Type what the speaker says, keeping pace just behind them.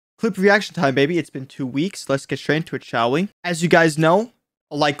Clip reaction time, baby. It's been 2 weeks. Let's get straight into it, shall we? As you guys know,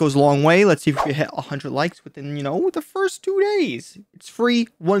 a like goes a long way. Let's see if we hit 100 likes within, the first 2 days. It's free.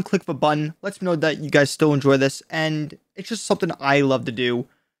 One click of a button. Lets me know that you guys still enjoy this. And it's just something I love to do,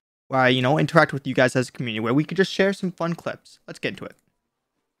 where I, interact with you guys as a community, where we could just share some fun clips. Let's get into it.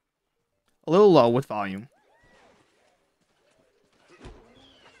 A little low with volume.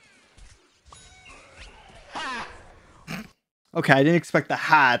 Okay, I didn't expect the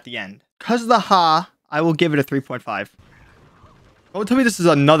ha at the end. Because of the ha, I will give it a 3.5. Don't tell me this is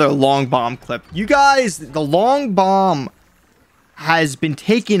another long bomb clip. You guys, the long bomb has been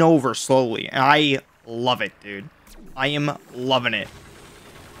taking over slowly. And I love it, dude. I am loving it.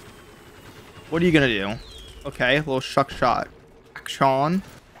 What are you going to do? Okay, a little shuck shot. Action.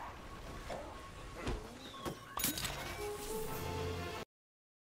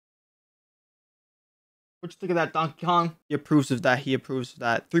 What you think of that, Donkey Kong? He approves of that. He approves of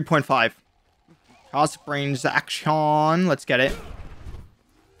that. 3.5. Toss brains action. Let's get it.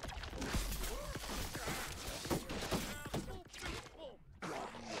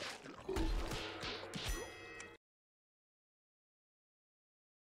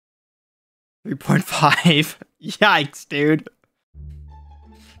 $3.5. Yikes, dude.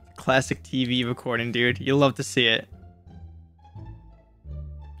 Classic TV recording, dude. You'll love to see it.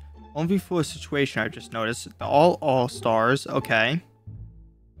 1v4 situation, I just noticed. The all-stars. Okay.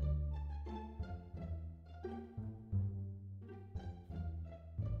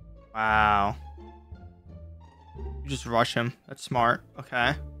 Wow. You just rush him. That's smart.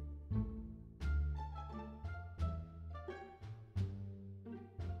 Okay.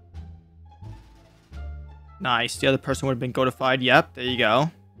 Nice. The other person would have been goatified. Yep. There you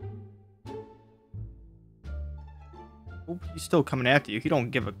go. Oh, he's still coming after you. He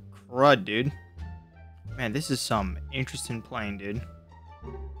don't give a crud, dude. Man, this is some interesting playing, dude.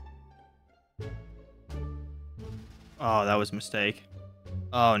 Oh, that was a mistake.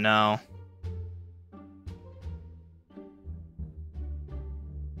 Oh, no.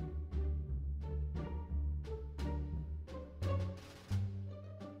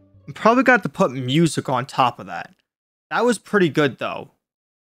 I'm probably got to put music on top of that. That was pretty good, though.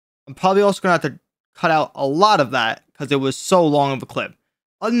 I'm probably also going to have to cut out a lot of that because it was so long of a clip.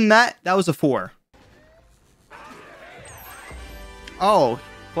 Other than that, that was a 4. Oh,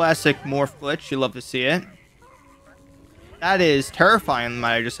 classic morph glitch. You love to see it. That is terrifying,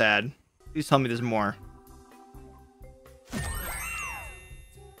 what I just had. Please tell me there's more.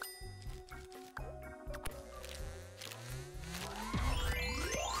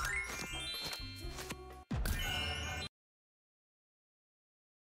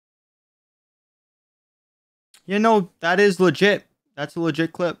 That is legit. That's a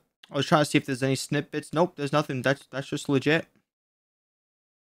legit clip. I was trying to see if there's any snippets. Nope, there's nothing. That's just legit.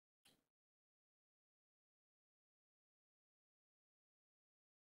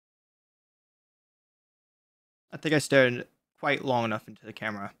 I think I stared quite long enough into the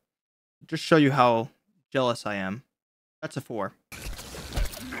camera. Just show you how jealous I am. That's a 4.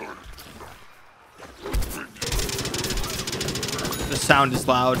 The sound is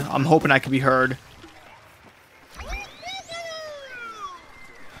loud. I'm hoping I can be heard.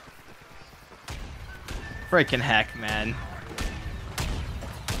 Freaking heck, man.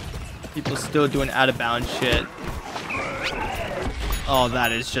 People still doing out of bounds shit. Oh,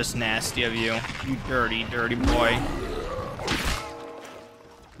 that is just nasty of you. You dirty, dirty boy.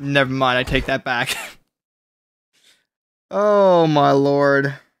 Never mind, I take that back. Oh, my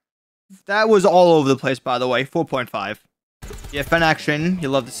lord. That was all over the place, by the way. 4.5. Yeah, fan action. You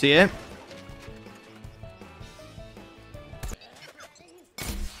love to see it.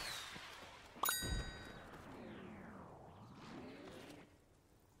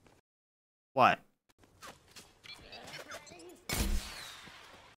 What?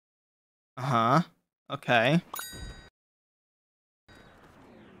 Uh-huh. Okay.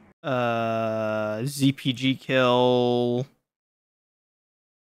 ZPG kill.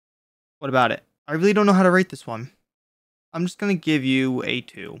 What about it? I really don't know how to rate this one. I'm just gonna give you a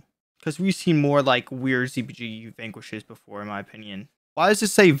 2. Because we've seen more like weird ZPG vanquishes before, in my opinion. Why does it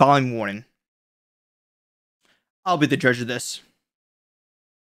say volume warning? I'll be the judge of this.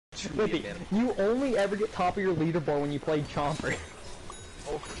 Flippy, you only ever get top of your leaderboard when you play Chomper.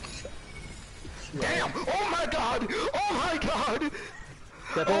 Oh. Damn! Oh my god! Oh my god!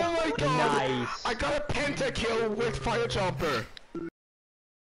 Oh my god! Nice. I got a pentakill with Fire Chomper! The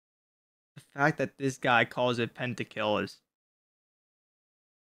fact that this guy calls it pentakill is...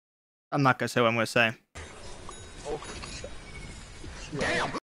 I'm not gonna say what I'm gonna say.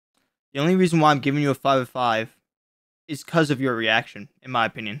 Damn! The only reason why I'm giving you a 5/5 is because of your reaction, in my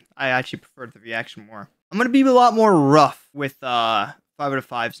opinion. I actually prefer the reaction more. I'm going to be a lot more rough with 5 out of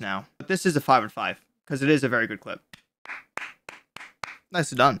 5s now. But this is a 5 out of 5 because it is a very good clip.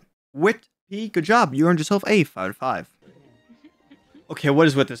 Nicely done. Wit P, good job. You earned yourself a 5 out of 5. Okay, what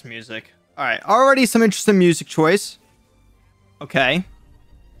is with this music? All right, already some interesting music choice. Okay.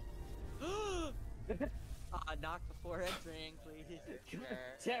 Knock before entering, please.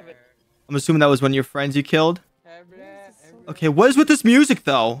 Damn it. I'm assuming that was one of your friends you killed. Okay, what is with this music,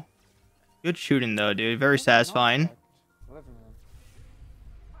 though? Good shooting, though, dude. Very satisfying.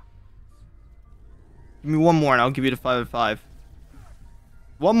 Give me one more, and I'll give you the 5 out of 5.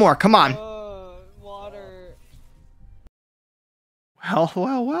 One more, come on. Water.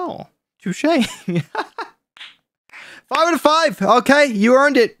 Well. Touche. 5 out of 5. Okay, you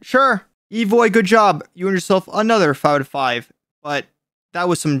earned it. Sure. Evoy, good job. You earned yourself another 5 out of 5. But that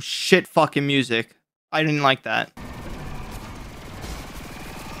was some shit fucking music. I didn't like that.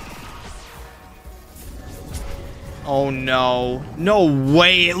 Oh no. No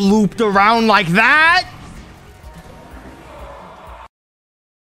way it looped around like that.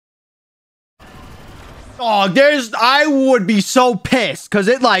 Oh, I would be so pissed because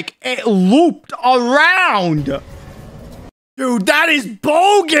it looped around. Dude, that is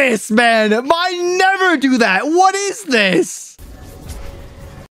bogus, man. I never do that. What is this?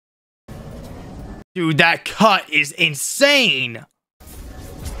 Dude, that cut is insane.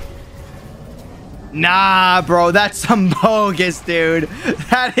 Nah, bro, that's some bogus, dude.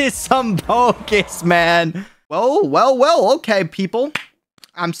 That is some bogus, man. Well, okay, people.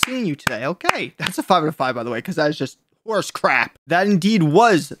 I'm seeing you today. Okay, that's a 5 out of 5, by the way, because that is just horse crap. That indeed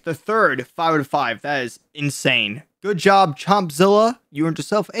was the third 5 out of 5. That is insane. Good job, Chompzilla. You earned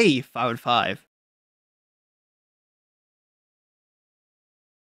yourself a 5 out of 5.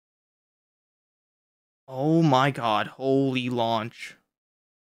 Oh my god, holy launch.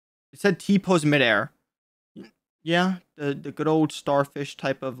 It said T-pose midair. Yeah, the good old starfish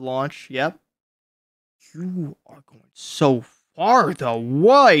type of launch. Yep. You are going so far though.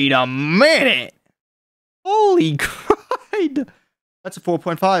 Wait a minute. Holy crud. That's a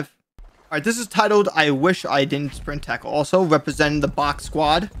 4.5. Alright, this is titled I Wish I Didn't Sprint Tackle. Also representing the box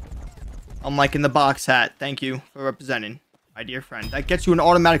squad. I'm liking the box hat. Thank you for representing, my dear friend. That gets you an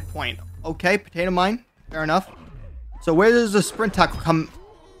automatic point. Okay, potato mine. Fair enough. So where does the sprint tackle come?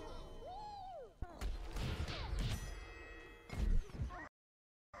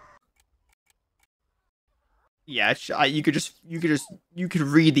 Yeah, you could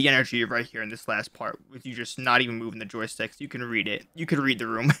read the energy right here in this last part with you just not even moving the joysticks. You can read it. You could read the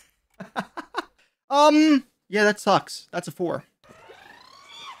room. Yeah, that sucks. That's a 4.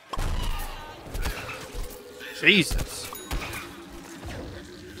 Jesus.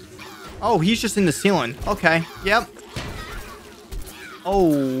 Oh, he's just in the ceiling. Okay. Yep.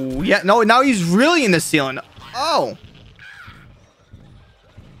 Oh, yeah. No, now he's really in the ceiling. Oh.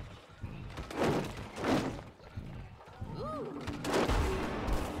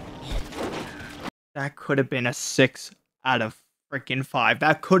 That could have been a 6 out of freaking 5.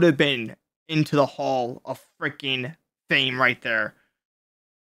 That could have been into the hall of freaking fame right there.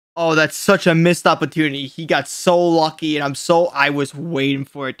 Oh, that's such a missed opportunity. He got so lucky, and I was waiting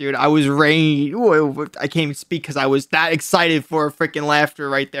for it, dude. I was ready. I can't even speak because I was that excited for freaking laughter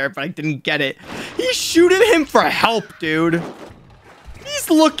right there, but I didn't get it. He's shooting him for help, dude. He's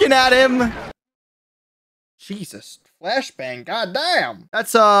looking at him. Jesus. Flashbang. Goddamn.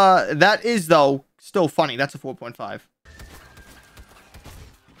 That is, though, still funny. That's a 4.5.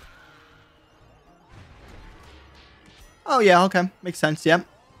 Oh, yeah, okay. Makes sense, yep.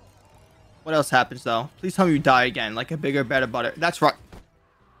 What else happens, though? Please tell me you die again, like a bigger, better butter. That's right.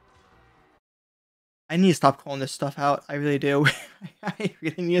 I need to stop calling this stuff out. I really do. I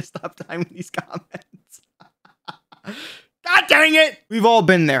really need to stop timing these comments. God dang it! We've all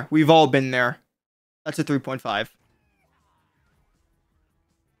been there. We've all been there. That's a 3.5.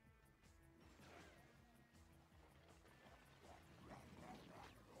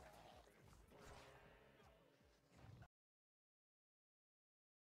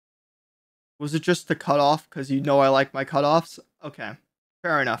 Was it just the cutoff? Because you know I like my cutoffs? Okay.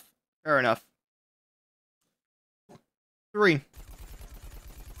 Fair enough. Fair enough. 3.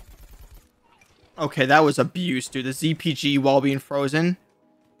 Okay, that was abuse, dude. The ZPG while being frozen.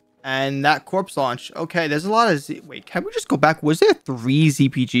 And that corpse launch. Okay, there's a lot of wait, can we just go back? Was there 3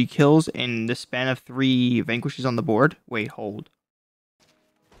 ZPG kills in the span of 3 vanquishes on the board? Wait, hold.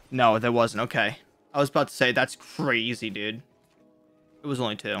 No, there wasn't. Okay. I was about to say, that's crazy, dude. It was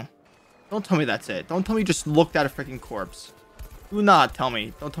only 2. Don't tell me that's it. Don't tell me you just looked at a freaking corpse. Do not tell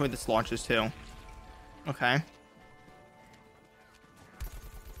me. Don't tell me this launches too. Okay.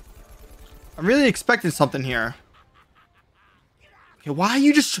 I'm really expecting something here. Okay, why are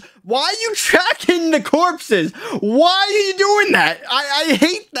you tracking the corpses? Why are you doing that? I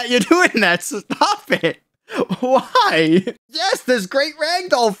hate that you're doing that. Stop it. Why? Yes, there's great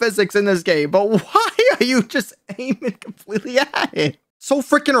ragdoll physics in this game, but why are you just aiming completely at it? So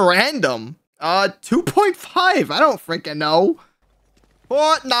freaking random. 2.5. I don't freaking know.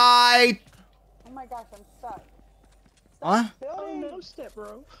 Fortnite. Oh my gosh, I'm stuck. What? Oh, no step,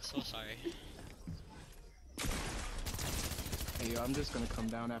 bro. So sorry. Hey, yo, I'm just gonna come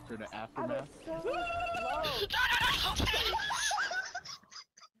down after the aftermath.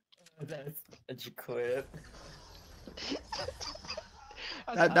 Did you quit?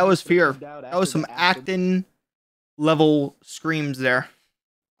 That was fear. That was some acting level screams there.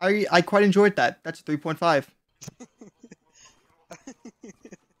 I quite enjoyed that. That's a 3.5.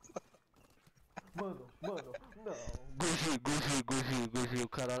 Guzi,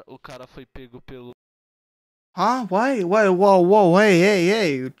 o cara foi pego pelo... Huh? Why? Whoa,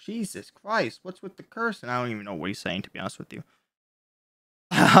 hey, Jesus Christ. What's with the cursing? I don't even know what he's saying, to be honest with you.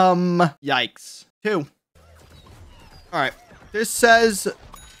 Yikes. 2. Alright. This says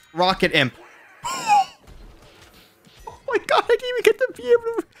Rocket Imp. Oh my god, I didn't even get to be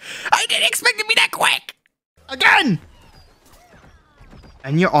able to... I didn't expect it to be that quick! Again!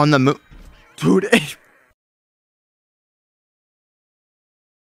 And you're on the move. Dude, it's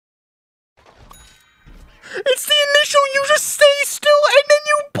the initial, you just stay still and then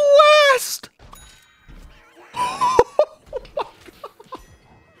you blast! Oh my god.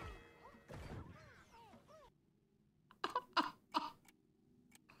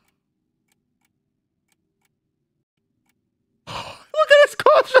 Look at his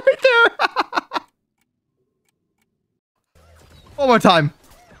corpse right there! One more time.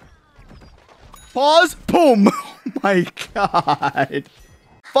 Pause. Boom. Oh my god.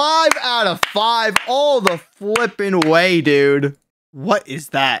 5 out of 5 all the flipping way, dude. What is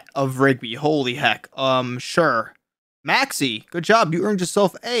that of Rigby? Holy heck. Sure. Maxi, good job. You earned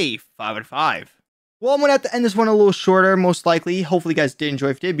yourself a 5 out of 5. Well, I'm going to have to end this one a little shorter, most likely. Hopefully, you guys did enjoy.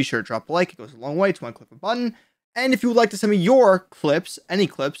 If you did, be sure to drop a like. It goes a long way. It's one click of a button. And if you would like to send me your clips, any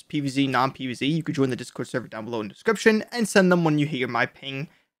clips, PVZ, non-PVZ, you could join the Discord server down below in the description and send them when you hear my ping.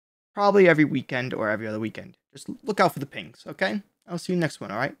 Probably every weekend or every other weekend. Just look out for the pings, okay? I'll see you next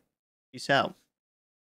one, alright? Peace out.